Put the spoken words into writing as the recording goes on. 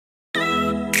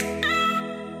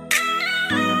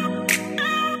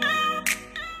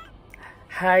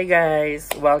Hi guys!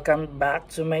 Welcome back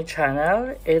to my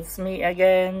channel. It's me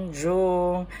again,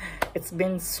 Jung. It's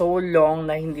been so long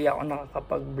na hindi ako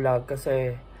nakakapag-vlog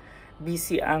kasi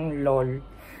busy ang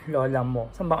lola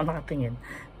mo. Saan ba ako nakatingin?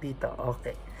 Dito,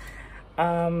 okay.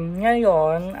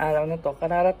 Ngayon, araw na to,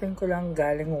 kararating ko lang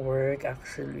galing work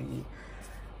actually.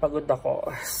 Pagod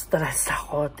ako. Stress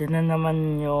ako. Tinan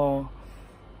naman nyo.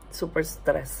 Super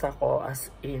stress ako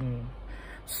as in.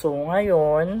 So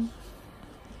ngayon,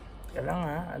 kaya lang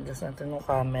adjust natin yung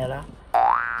camera.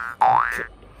 Okay.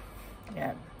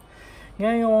 Yan.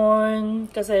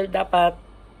 Ngayon, kasi dapat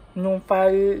nung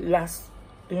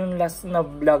yung last na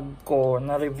vlog ko,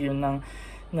 na review ng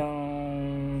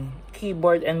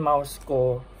keyboard and mouse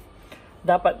ko,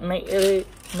 dapat may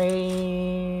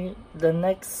the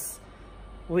next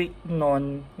week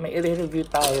nun, may i-review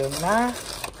tayo na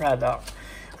product.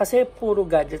 Kasi puro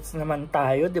gadgets naman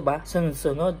tayo, 'di ba?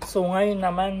 Sunod-sunod. So ngayon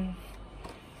naman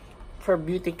for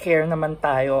beauty care naman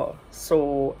tayo.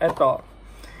 So eto,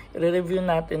 i-review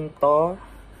natin 'to.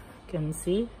 Can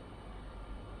see?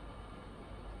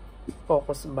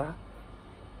 Focus ba?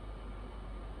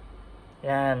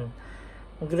 Yan.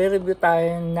 Magre-review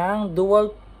tayo ng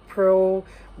dual Proe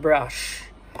Brush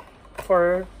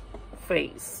for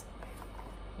face.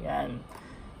 Yan.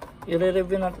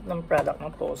 I-review natin ng product na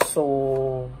to. So,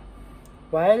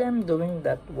 while I'm doing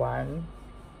that one,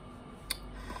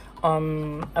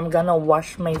 I'm gonna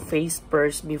wash my face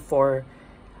first before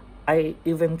I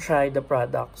even try the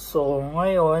product. So,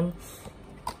 ngayon,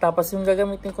 tapos yung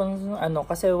gagamitin ko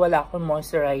kasi wala akong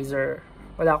moisturizer.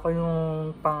 Wala ko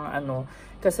yung pang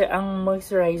kasi ang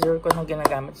moisturizer ko na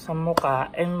ginagamit sa mukha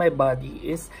and my body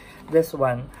is this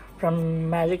one. From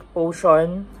Magic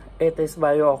Potion, it is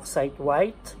Bioxide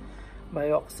White.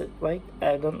 Bioxide White.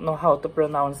 I don't know how to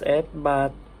pronounce it,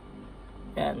 but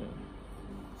yan.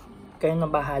 Kayo na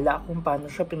bahala kung paano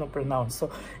siya pinopronounce.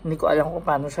 So, hindi ko alam kung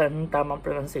paano siya yung tamang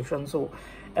pronunciation. So,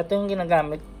 ito yung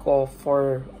ginagamit ko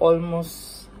for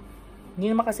almost, hindi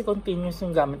naman kasi continuous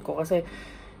yung gamit ko. Kasi,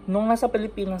 nung nasa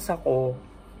Pilipinas ako,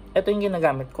 ito yung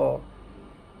ginagamit ko.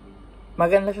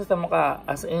 Maganda siya sa mukha.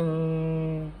 As in,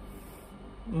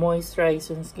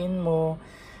 moisturize yung skin mo.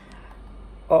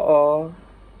 Oo.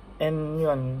 And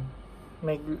yun.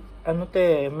 May,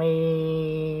 may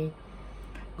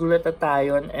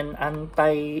glutathione and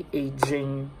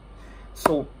anti-aging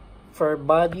soap for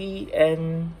body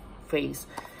and face.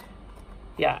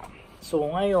 Yeah. So,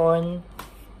 ngayon,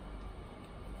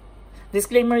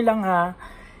 disclaimer lang ha,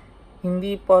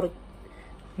 hindi porket,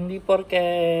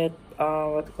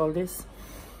 what you call this,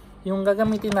 yung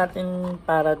gagamitin natin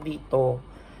para dito,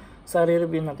 sa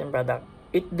re-review natin product,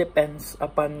 it depends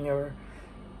upon your,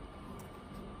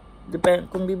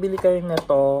 kung bibili kayo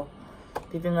nito,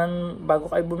 titingnan, bago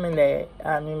kayo bumili,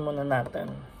 muna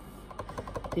natin.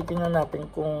 Titingnan natin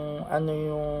kung ano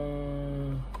yung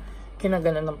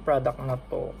kinagana ng product na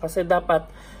to. Kasi dapat,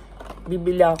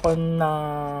 bibili ako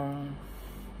ng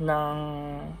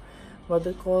what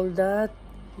do you call that?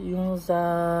 Yung sa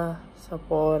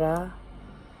Sephora.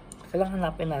 Kailangan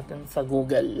hanapin natin sa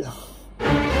Google.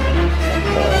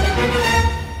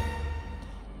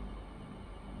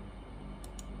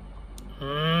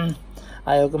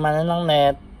 Ayaw gumana ng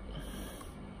net.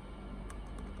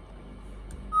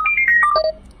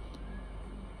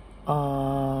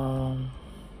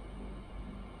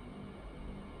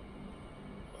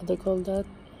 What do you call that?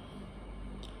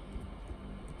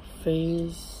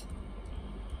 Face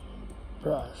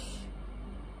brush.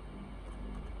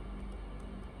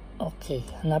 Okay,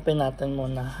 hanapin natin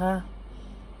muna ha.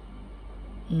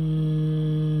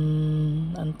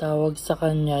 Ang tawag sa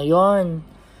kanya yon.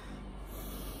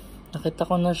 Nakita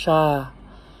ko na siya.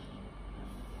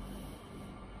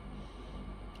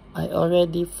 I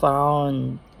already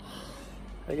found.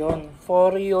 Ayun,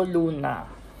 Foreo Luna.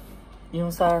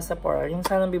 Yung sa Sephora. Yung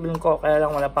sana bibilin ko, kaya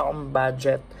lang wala pa akong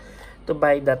budget to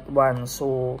buy that one.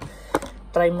 So,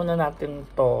 try muna natin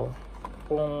to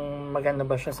kung maganda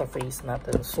ba siya sa face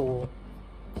natin. So,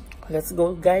 let's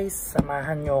go guys.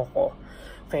 Samahan nyo ako.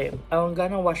 Okay, I'm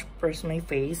gonna wash first my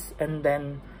face and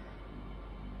then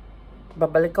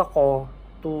babalik ako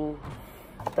to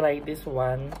try this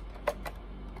one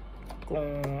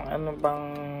kung ano bang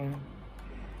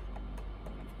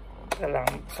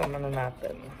kailangan sama na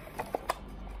natin.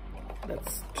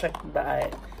 Let's check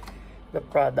the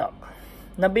product.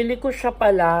 Nabili ko siya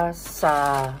pala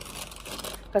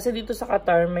kasi dito sa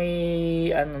Qatar may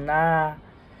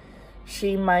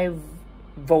Ximia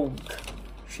Vogue.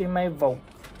 Ximia Vogue.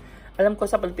 Alam ko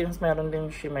sa Pilipinas mayroon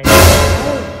din Ximia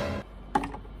Vogue.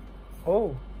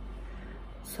 Oh.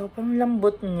 Sobrang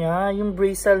lambot niya. Yung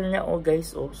bristle niya, oh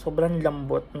guys, oh. Sobrang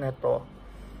lambot na to.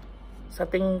 Sa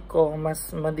tingin ko,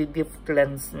 mas madi-deep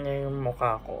cleanse niya yung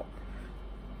mukha ko.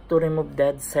 To remove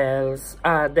dead cells.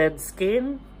 Dead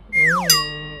skin.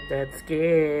 Dead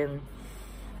skin.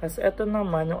 As eto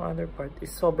naman, yung other part is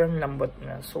sobrang lambot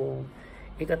na. So,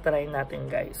 ika-try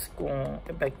natin guys kung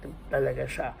effective talaga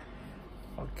siya.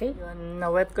 Okay? Yun,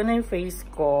 na-wet ko na yung face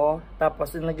ko.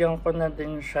 Tapos, nilagyan ko na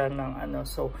din siya ng ano.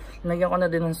 So, nilagyan ko na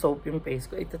din ng soap yung face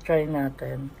ko. Ita-try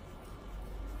natin.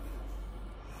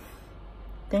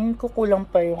 Tingin ko kulang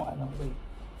pa yung ano. Wait.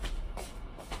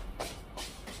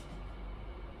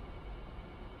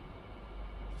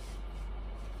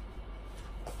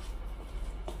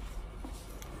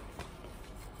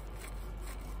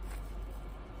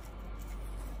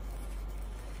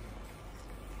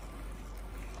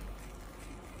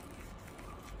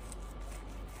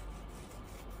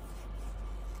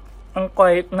 Ang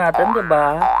quiet natin,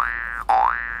 diba?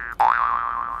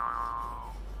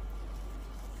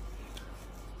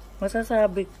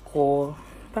 Masasabi ko,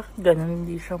 bakit ganun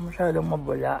hindi siya masyadong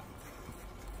mabula?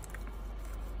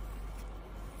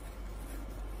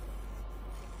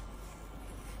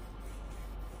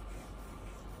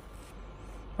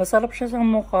 Masarap siya sa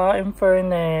mukha, in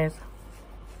fairness.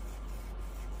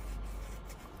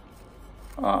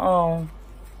 Oo.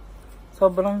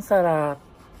 Sobrang sarap.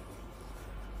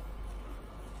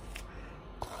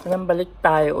 Kailan balik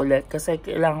tayo ulit kasi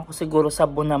kailangan ko siguro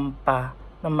sabunan pa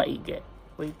na maigi.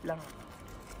 Wait lang.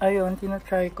 Ayun,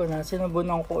 tinatry ko na.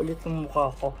 Sinabunan ko ulit yung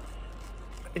mukha ko.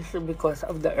 It's because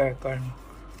of the aircon.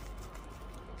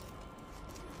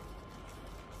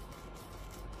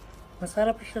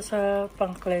 Masarap siya sa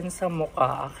pang-cleanse sa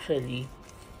mukha actually.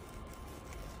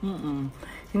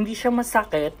 Hindi siya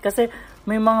masakit kasi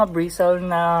may mga bristle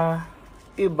na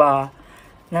iba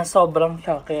na sobrang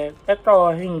sakit.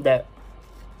 Ito, hindi.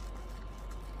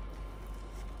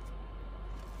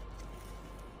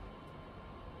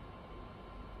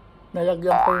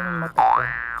 Nalagyan ko yung mata ko.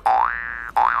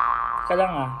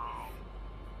 Kailangan.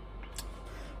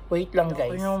 Wait lang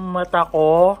guys. Yung mata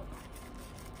ko.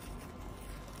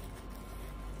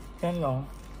 Yan o.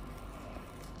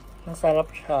 Masarap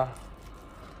siya.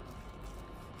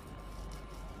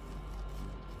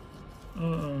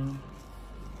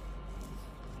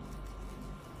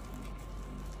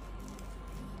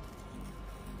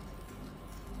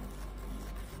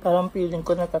 Parang feeling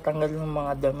ko natatanggal ng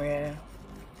mga dami.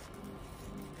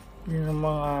 Yung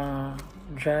mga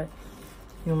dry,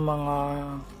 yung mga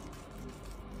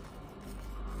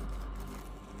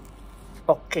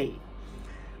okay.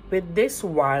 With this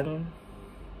one,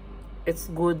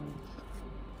 it's good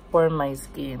for my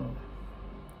skin.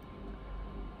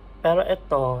 Pero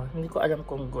ito, hindi ko alam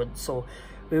kung good. So,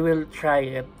 we will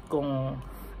try it kung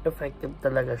effective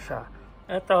talaga siya.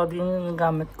 Ito,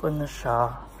 ginagamit ko na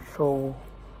siya. So,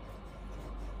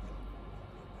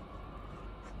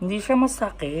 hindi siya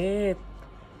masakit.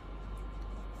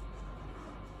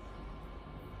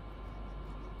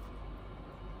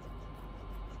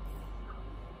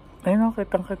 Ayun,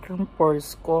 kitang-kita yung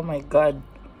pores ko. Oh my God.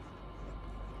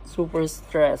 Super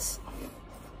stress.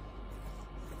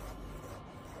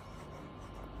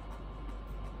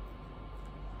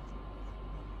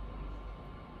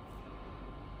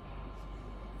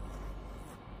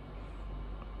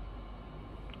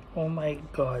 Oh my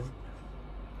God.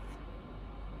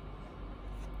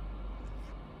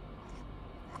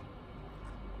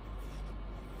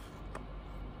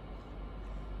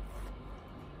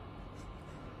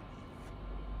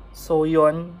 So,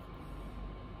 yun.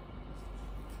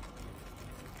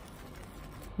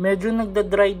 Medyo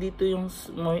nagda-dry dito yung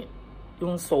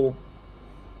soap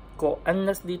ko.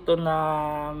 Unless dito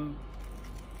na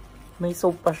may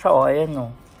soap pa siya. O, ayan o.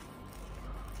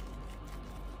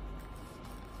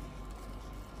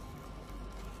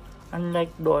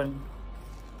 Unlike doon.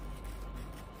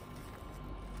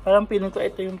 Parang piling ko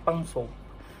ito yung pang soap.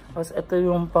 Tapos ito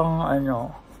yung pang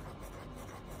ano.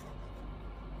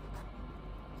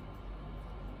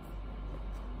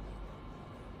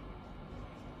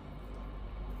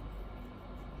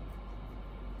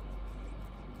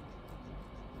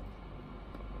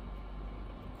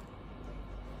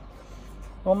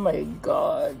 Oh my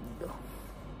God.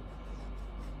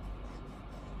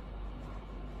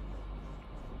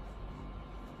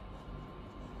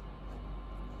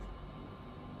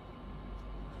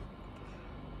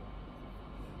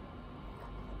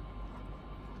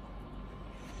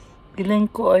 Piling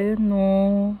ko, ayun no.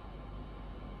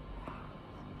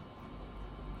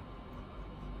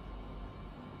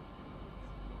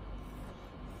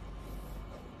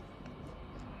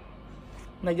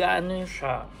 Nag-aano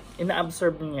siya.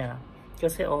 Ina-absorb niya.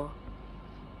 Kasi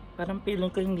parang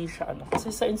feeling ko hindi siya ano. Kasi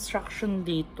sa instruction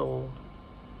dito,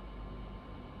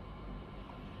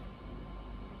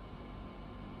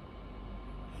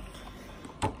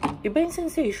 Iba yung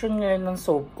sensation ngayon ng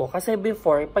soap ko. Kasi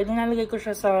before, pag nilalagay ko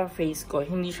siya sa face ko,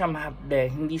 hindi siya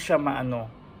mahapde, hindi siya maano.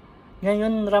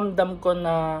 Ngayon, ramdam ko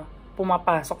na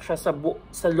pumapasok siya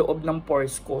sa loob ng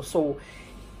pores ko. So,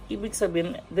 ibig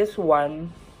sabihin, this one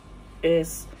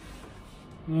is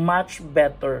much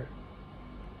better.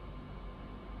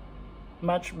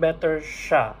 Much better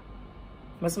siya.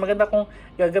 Mas maganda kung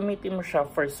gagamitin mo siya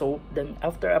for soap. Then,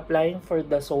 after applying for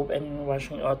the soap and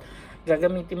washing out,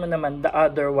 gagamitin mo naman the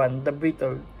other one, the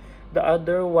brittle. The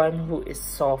other one who is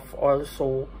soft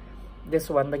also. This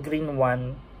one, the green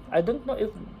one. I don't know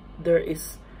if there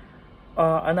is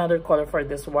another color for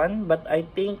this one, but I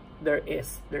think there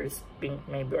is. There is pink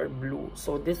maybe or blue.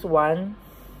 So this one,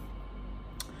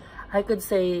 I could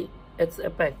say it's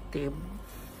effective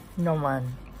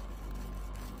naman.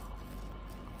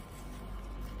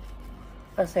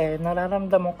 Kasi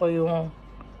nararamdaman ko yung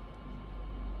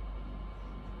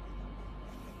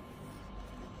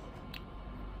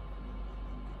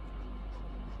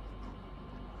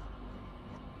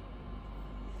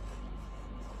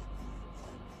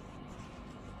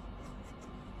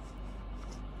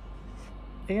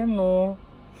ayan no.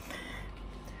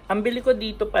 Ang bili ko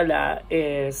dito pala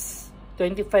is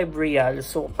 25 real.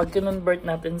 So, pag kinonvert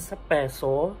natin sa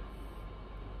peso,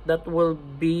 that will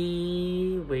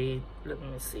be, wait, let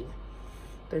me see.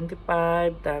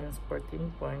 25 times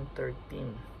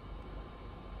 14.13.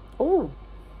 Oh!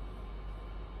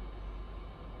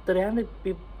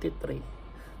 353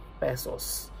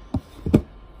 pesos.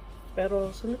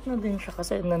 Pero, sulit na din siya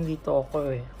kasi nandito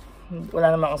ako eh.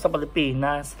 Wala naman ako sa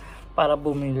Pilipinas para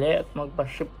bumili at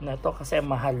magpa-ship na to kasi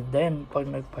mahal din pag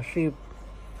nagpa-ship.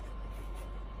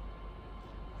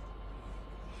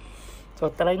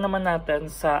 So, try naman natin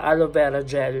sa aloe vera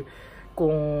gel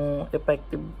kung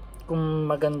effective, kung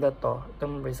maganda to,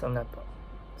 itong bristle na to.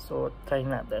 So, try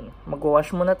natin.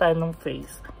 Mag-wash muna tayo ng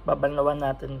face. Babanawan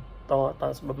natin to,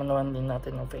 tapos babanawan din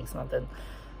natin yung face natin.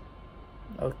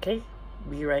 Okay?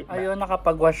 Be right back. Ayun,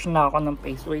 nakapag-wash na ako ng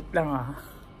face. Wait lang ah.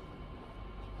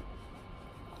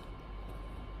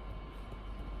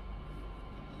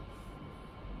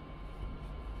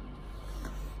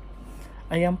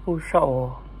 Ayan po siya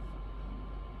oh.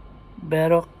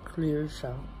 Pero clear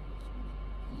siya.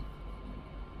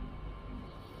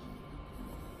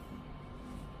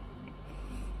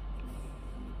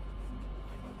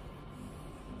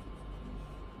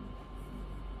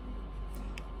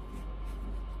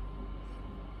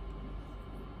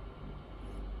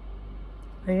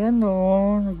 Ayan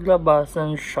oh,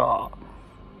 naglabasan siya.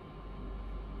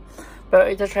 Pero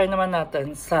ita-try naman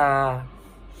natin sa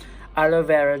aloe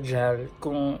vera gel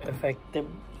kung effective,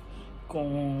 kung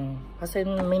kasi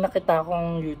may nakita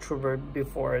akong YouTuber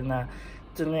before na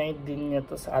tunay din niya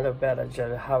to sa aloe vera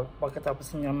gel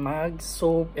pagkatapos niya mag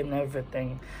soap and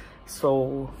everything.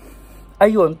 So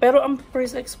ayun, pero ang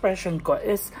first expression ko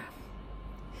is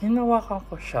hinawakan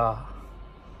ko siya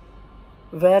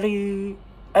very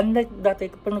unlike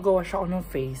dati kapag nag-wash ako ng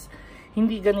face,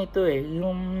 hindi ganito eh,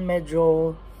 yung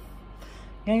medyo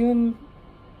ngayon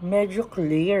medyo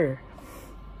clear.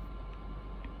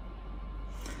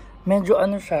 Medyo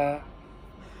ano siya.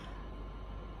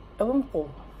 Ewan ko.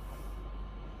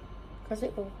 Kasi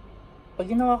pag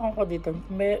ginawakan ko dito,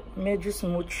 medyo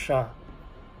smooth siya.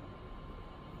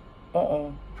 Oo,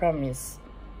 promise.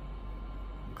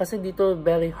 Kasi dito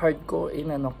very hard ko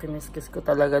kiniskis ko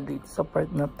talaga dito sa part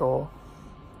na to.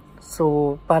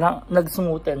 So, parang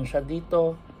nag-smoothen siya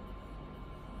dito.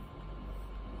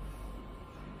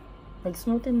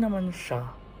 Nag-smoothen naman siya.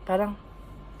 Parang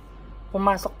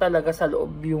pumasok talaga sa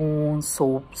loob yung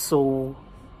soap. So,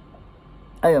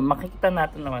 ayun, makikita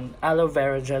natin naman. Aloe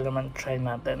vera gel naman try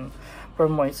natin for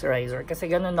moisturizer. Kasi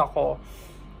ganun ako.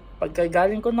 Pagka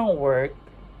galing ko ng work,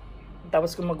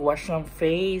 tapos ko mag-wash ng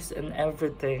face and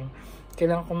everything,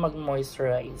 kailangan ko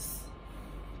mag-moisturize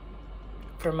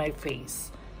for my face.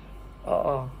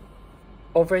 Oo.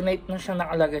 Overnight na siya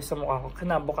nakalagay sa mukha ko.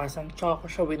 Kinabukasan, tsaka ko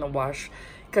siya winawash.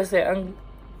 Kasi ang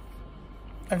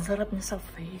sarap niya sa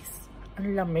face.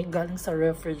 Ang lamig galing sa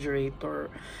refrigerator.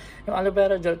 Yung aloe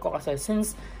vera gel ko kasi,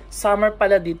 since summer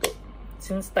pala dito,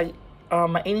 since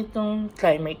mainit yung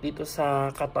climate dito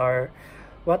sa Qatar,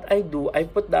 what I do, I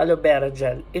put the aloe vera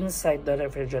gel inside the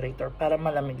refrigerator para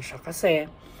malamig siya.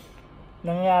 Kasi,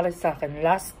 nangyari sa akin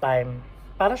last time,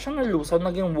 para siyang nalusaw,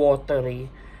 naging watery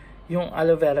yung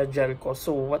aloe vera gel ko.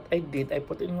 So, what I did, I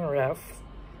put in the ref.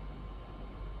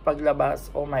 Paglabas,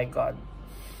 oh my god.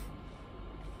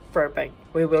 Perfect.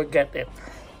 We will get it.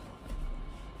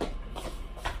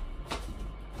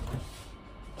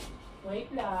 Wait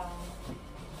lang.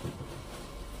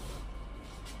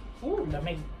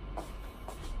 Lamig.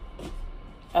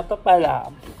 Ito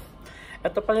pala.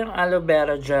 Ito pala yung aloe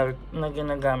vera gel na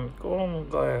ginagamit ko. Oh my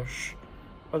gosh.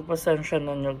 Pagpasensya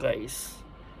na nyo guys.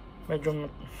 Medyo,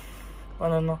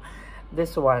 ano,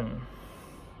 this one.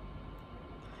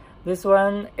 This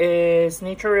one is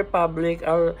Nature Republic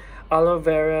Aloe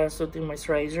Vera Soothing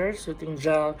Moisturizer, Soothing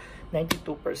Gel, 92%.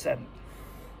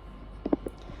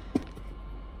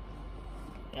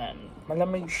 Yan.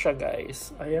 Malamig siya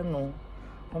guys. Ayan o.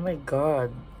 Oh my god.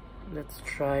 Let's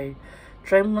try.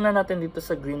 Try muna natin dito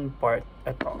sa green part.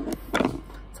 Ito.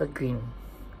 Sa green.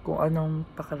 Kung anong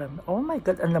pakalam. Oh my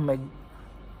god, ang lamig.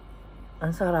 Ang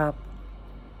sarap.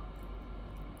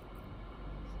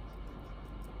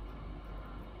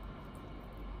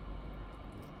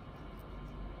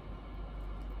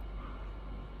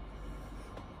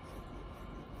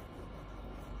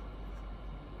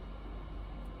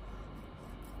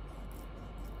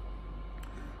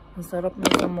 Ang sarap na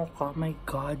sa mukha. My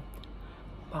god.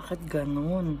 Bakit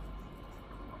ganun?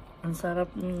 Ang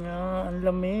sarap niya. Ang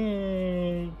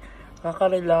lamig.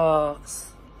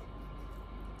 Kaka-relax.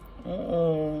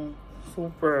 Oo.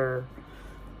 Super.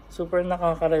 Super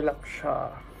nakaka-relax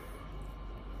siya.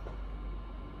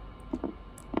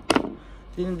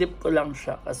 Tinidip ko lang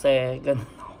siya kasi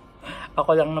ganun ako. Ako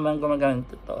lang naman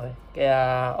gumagamit ito eh. Kaya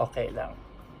okay lang.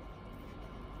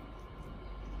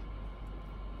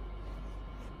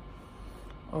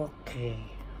 Okay.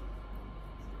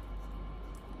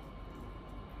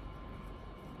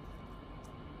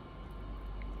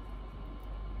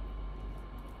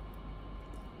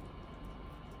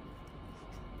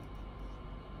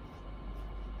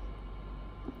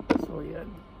 So, yan.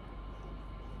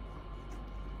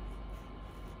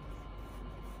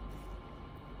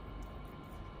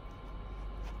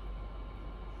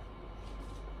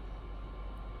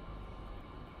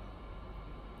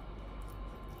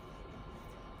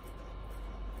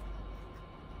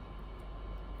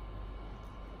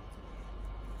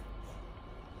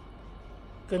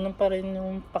 Ganun pa rin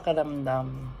yung pakiramdam.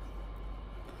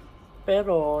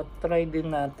 Pero, try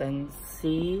din natin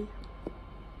si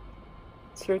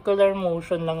circular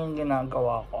motion lang yung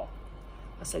ginagawa ko.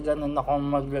 Kasi ganun ako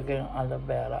maglagay ng aloe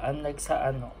vera. Unlike sa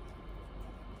ano.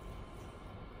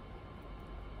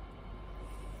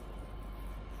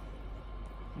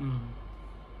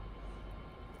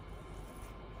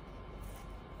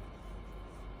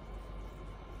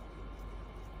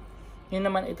 Yun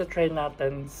naman ito try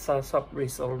natin sa soft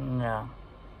bristle niya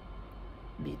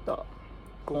dito.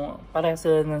 Kung pareha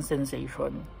sila ng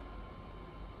sensation.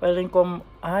 Pero rin kung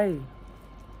ay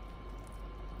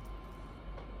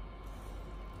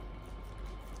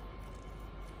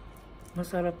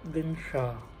masarap din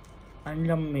siya. Ang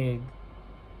lamig.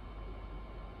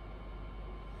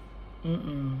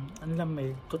 Ang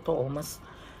lamig. Totoo. Mas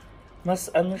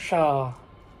ano siya.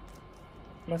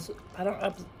 Mas parang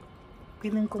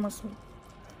feeling ko mas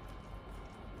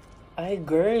ay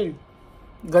girl,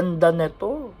 ganda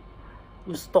nito.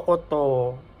 Gusto ko to.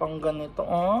 Pang ganito.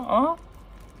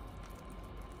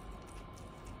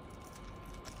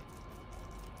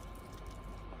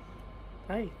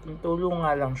 Ay, tutulo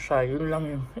nga lang siya. Yun lang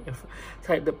yung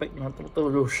side effect na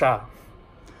tutulo siya.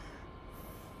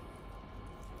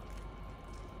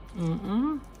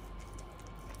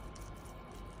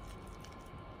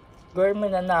 Girl, may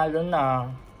nanalo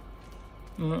na.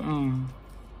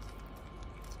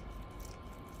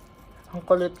 Ang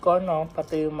kulit ko, no?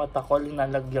 Pati yung mata ko,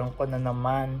 linalagyan ko na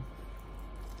naman.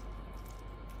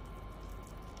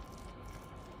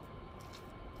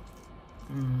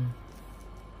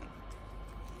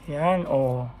 Yan,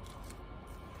 oh.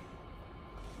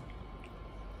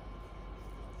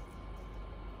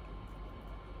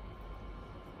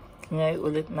 Kaya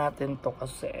ulit natin to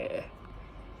kasi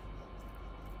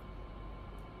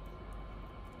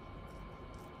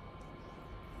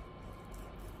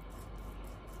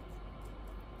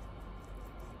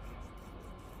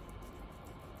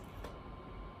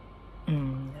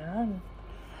yan.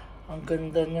 Ang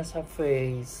ganda niya sa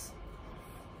face.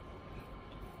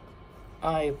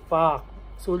 Ay, pak.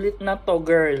 Sulit na to,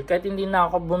 girl. Kahit hindi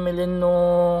na ako bumili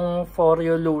nung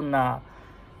Foreo Luna.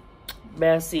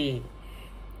 Bessie.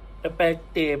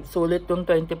 Effective. Sulit yung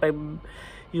 25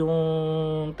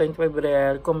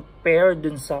 real compared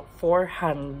dun sa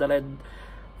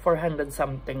 400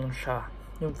 something siya.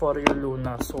 Yung Foreo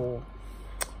Luna. So,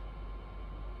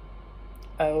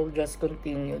 I will just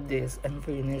continue this and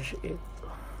finish it.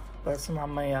 Tapos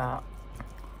mamaya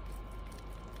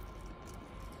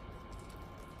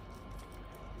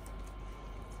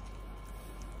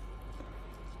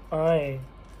ay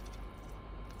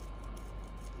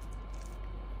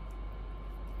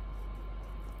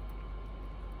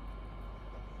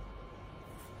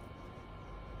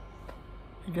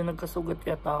Medyo nagkasugat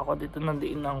yata ako dito ng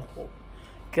diinan ko.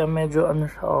 Kaya medyo ano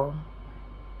siya, oh.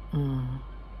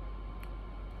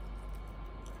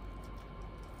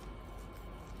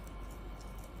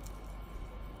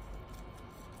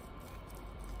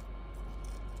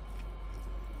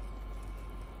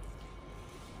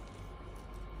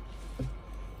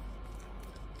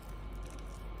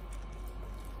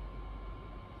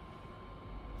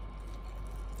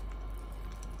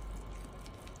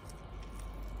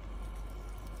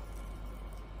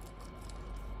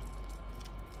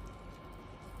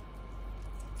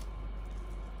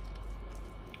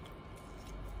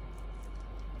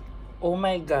 Oh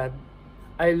my god,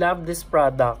 I love this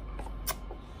product.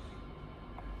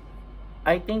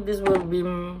 I think this will be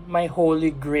my holy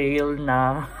grail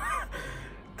na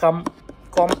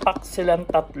compact silang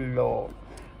tatlo.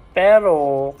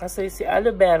 Pero, kasi si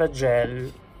aloe vera gel,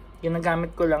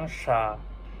 ginagamit ko lang siya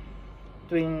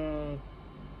tuwing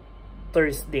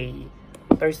Thursday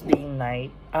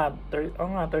night.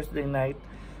 Thursday night.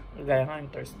 Gaya nga yung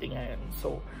Thursday ngayon.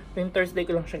 So, tuwing Thursday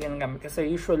ko lang siya ginagamit. Kasi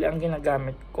usually, ang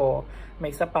ginagamit ko,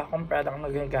 may isa pa akong product na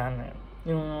ginagamit.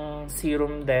 Yung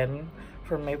serum din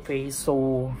for my face.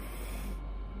 So,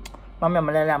 mamaya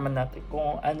malalaman natin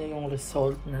kung ano yung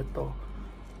result na to.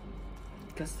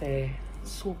 Kasi,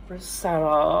 super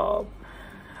sarap.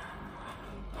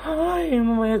 Hi,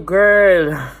 my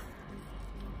girl.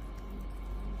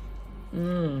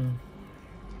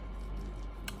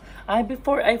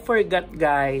 Before I forget,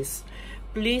 guys,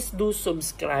 please do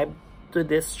subscribe to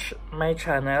this my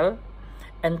channel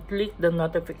and click the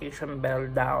notification bell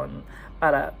down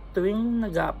para tuwing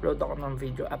nag-upload ako ng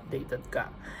video, updated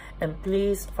ka. And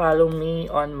please follow me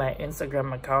on my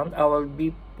Instagram account. I will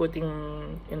be putting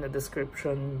in the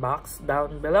description box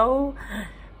down below.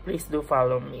 Please do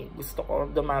follow me. Gusto ko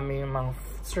dumami yung mga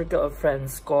circle of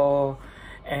friends ko.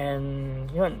 And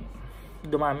yun,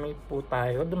 dumami po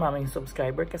tayo. Dumami yung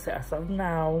subscriber kasi as of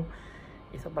now,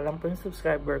 isa pa lang po yung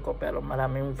subscriber ko pero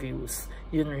maraming views.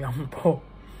 Yun lang po.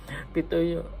 Pito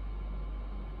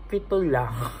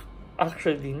lang.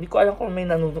 Actually, hindi ko alam kung may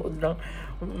nanonood ng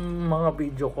mga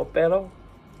video ko. Pero,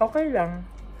 okay lang.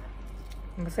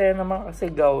 Masaya naman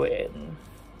kasi gawin.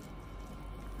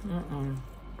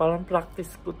 Parang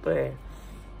practice ko to eh.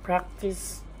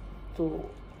 Practice to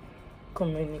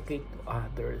communicate to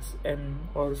others. And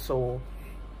also,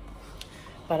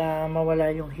 para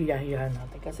mawala yung hiya-hiya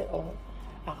natin. Kasi,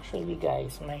 actually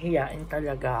guys, mahihain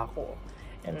talaga ako.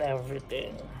 And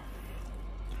everything.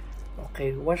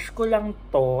 Okay, wash ko lang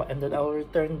to and then I'll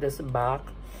return this back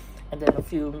and then a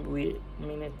few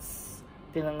minutes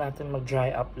tingnan natin mag-dry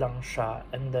up lang siya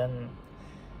and then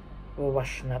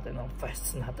wash natin ang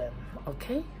face natin.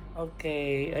 Okay?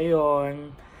 Okay,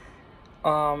 ayun.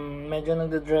 Medyo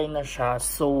nagda-dry na siya.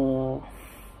 So,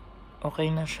 okay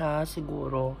na siya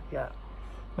siguro. Yeah.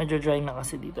 Medyo dry na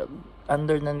kasi dito.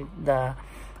 Under the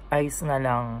eyes na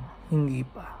lang. Hindi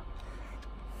pa.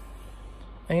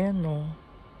 Ayan no.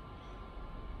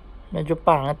 Medyo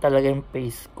pangit talaga yung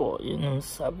face ko. Yun yung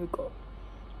sabi ko.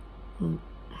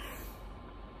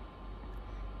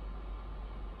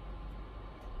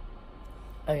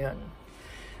 Ayan.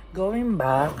 Going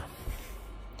back.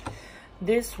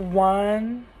 This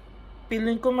one,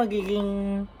 feeling ko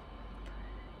magiging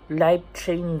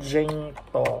life-changing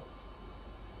to.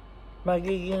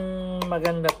 Magiging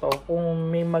maganda to kung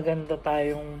may maganda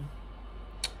tayong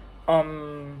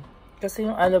kasi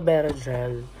yung aloe vera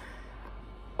gel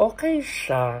okay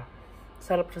siya.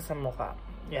 Sarap siya sa mukha.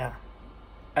 Yeah.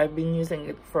 I've been using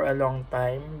it for a long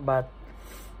time but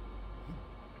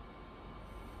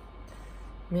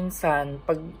minsan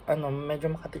pag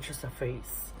medyo makati siya sa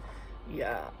face.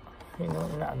 Yeah. Yun yung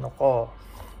inaano ko.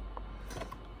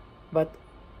 But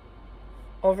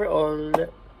overall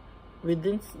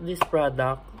within this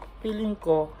product, feeling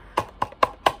ko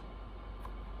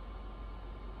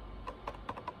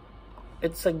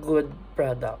it's a good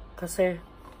product kasi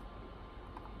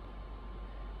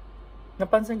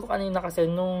napansin ko kanina kasi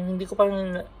nung hindi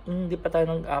pa tayo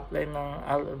nag-apply ng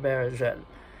aloe vera gel.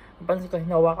 Napansin ko,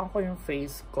 hinawakan ko yung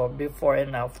face ko before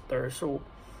and after. So,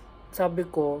 sabi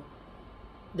ko,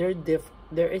 there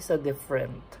is a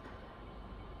different.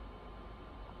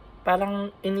 Parang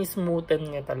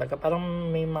inismoothen niya talaga. Parang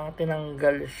may mga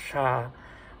tinanggal siya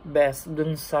best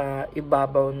dun sa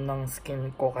ibabaw ng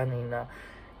skin ko kanina.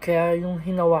 Kaya yung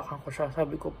hinawakan ko siya,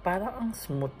 sabi ko, parang ang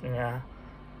smooth niya.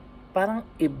 Parang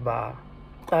iba.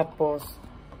 Tapos,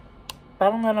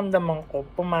 parang naramdaman ko,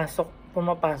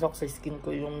 pumapasok sa skin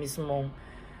ko yung mismong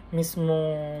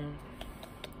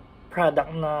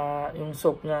product na, yung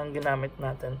soap na ginamit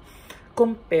natin.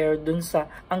 Compare dun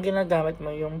sa, ang ginagamit mo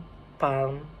yung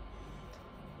palm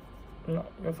no,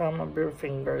 yung from your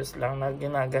fingers lang na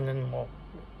ginaganon mo,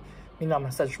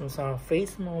 minamassage mo sa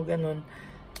face mo, ganun.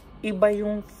 Iba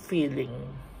yung feeling,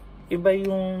 iba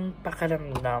yung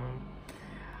pakiramdam.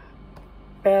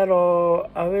 Pero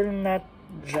I will not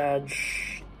judge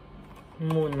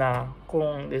muna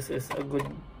kung this is a good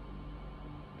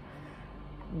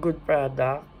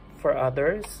product for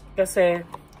others, kasi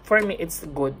for me it's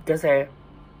good kasi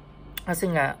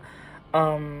nga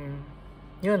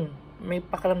yun, may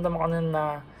pakiramdam ako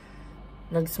na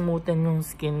nag-smoothen yung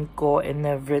skin ko and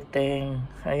everything.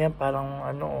 Ayan, parang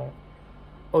ano,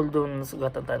 although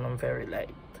nasugatan tayo ng very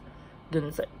light dun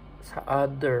sa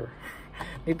other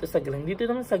dito sa green, dito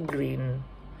naman sa green,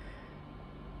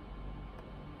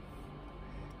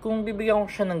 kung bibigyan ko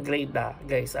siya ng grade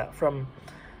guys, from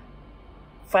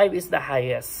 5 is the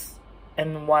highest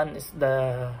and 1 is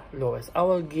the lowest, I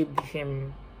will give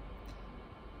him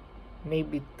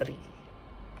maybe 3.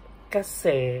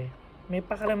 Kasi may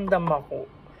pakiramdam ako,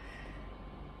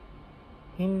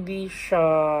 hindi siya,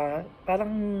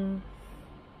 parang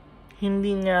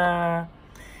hindi niya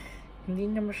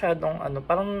masyadong ano,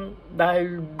 parang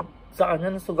dahil sa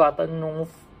kanya nasugatan nung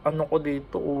ano ko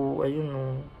dito,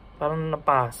 ayun, parang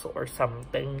napaso or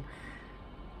something.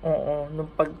 Oo,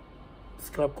 nung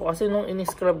pag-scrub ko, kasi nung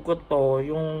in-scrub ko to,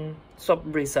 yung soft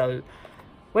bristle,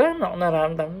 wala na ako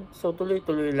naramdam. So,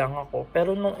 tuloy-tuloy lang ako.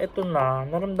 Pero nung ito na,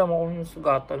 naramdaman ko yung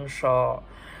sugatan siya.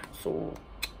 So,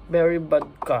 very bad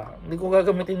ka. Hindi ko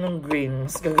gagamitin ng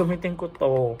greens. Gagamitin ko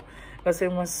to. Kasi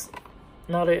mas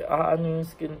ano yung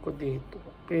skin ko dito.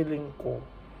 Feeling ko.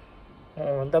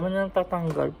 Ang dami na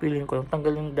tatanggal. Feeling ko.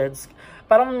 Tanggal yung dead skin.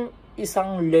 Parang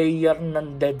isang layer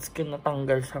ng dead skin na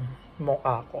tanggal sa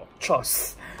mukha ko.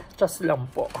 Chos lang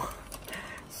po.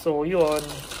 So, yun.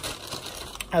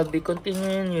 I'll be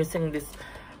continuing using this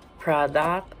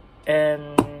product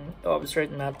and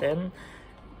observe natin.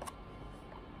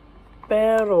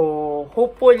 Pero,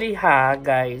 hopefully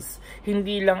guys,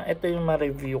 hindi lang ito yung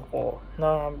ma-review ko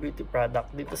na beauty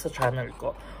product dito sa channel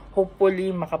ko.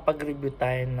 Hopefully, makapag-review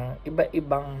tayo ng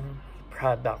iba-ibang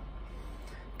product.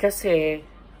 Kasi,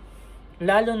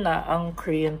 lalo na ang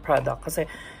Korean product. Kasi,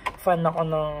 fan ako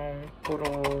ng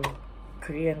puro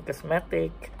Korean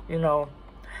cosmetic. You know,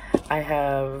 I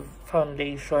have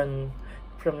foundation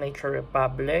from Nature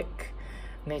Republic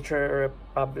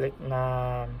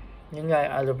na yun nga,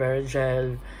 aloe vera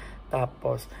gel.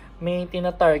 Tapos may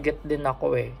tina-target din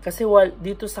ako kasi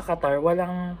dito sa Qatar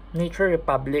walang Nature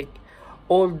Republic,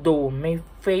 although may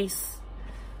face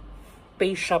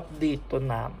shop dito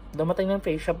na dumating ng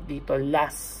face shop dito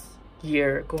last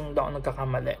year, kung daw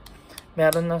nagkakamali.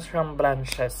 Meron na siyang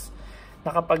branches,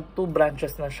 nakapag 2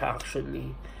 branches na siya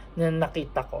actually na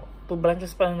nakita ko. 2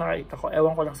 branches pa lang nakita ko.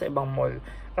 Ewan ko lang sa ibang mall.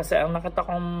 Kasi ang nakita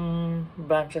kong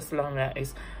branches lang na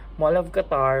is Mall of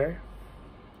Qatar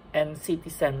and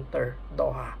City Center,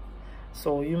 Doha.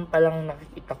 So, yun pa lang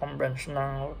nakikita kong branch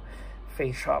ng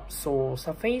face shop. So,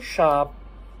 sa face shop,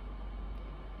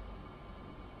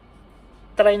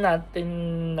 try natin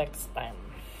next time.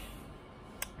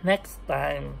 Next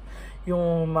time,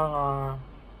 yung mga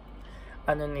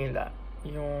ano nila,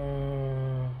 yung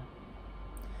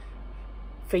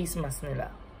face mask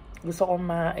nila. Gusto ko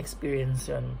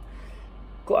ma-experience yun.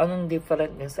 Kung anong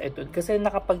different niya sa Etude. Kasi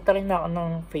nakapag-try na ako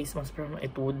ng face mask from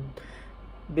Etude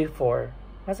before.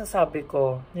 Masasabi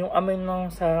ko, yung amoy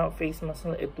ng sa face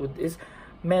mask ng Etude is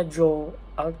medyo,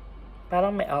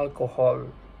 parang may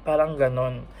alcohol. Parang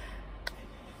ganon.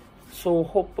 So,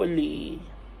 hopefully,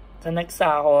 sa next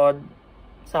sahod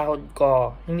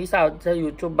ko, hindi sahod sa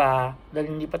YouTube dahil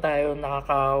hindi pa tayo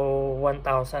nakaka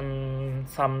 1,000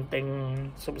 something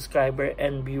subscriber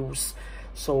and views.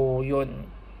 So, yun.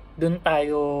 Dun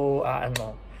tayo,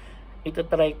 ito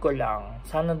try ko lang.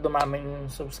 Sana dumami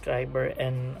yung subscriber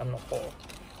and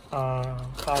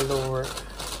followers.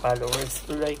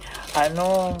 Like,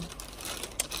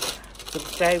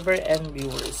 subscriber and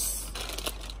viewers.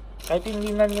 Kahit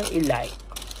hindi na nyo i-like,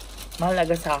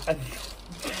 mahalaga sa akin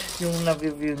yung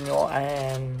na-review nyo,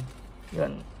 and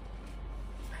yun.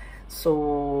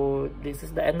 So, this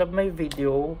is the end of my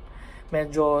video.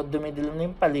 Medyo dumidilim na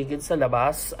yung paligid sa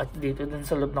labas at dito din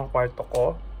sa loob ng kwarto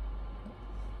ko.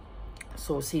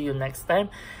 So, see you next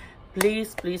time.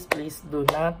 Please do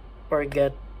not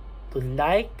forget to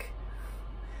like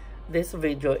this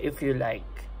video if you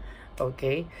like.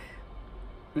 Okay?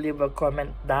 Leave a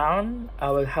comment down.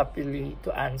 I will happily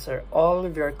to answer all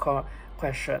of your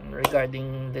question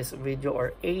regarding this video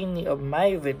or any of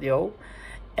my video.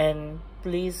 And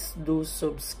please do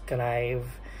subscribe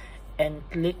and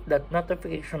click that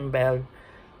notification bell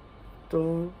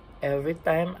to every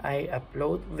time I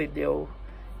upload video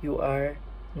you are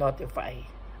notified.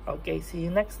 Okay, see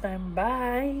you next time.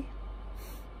 Bye!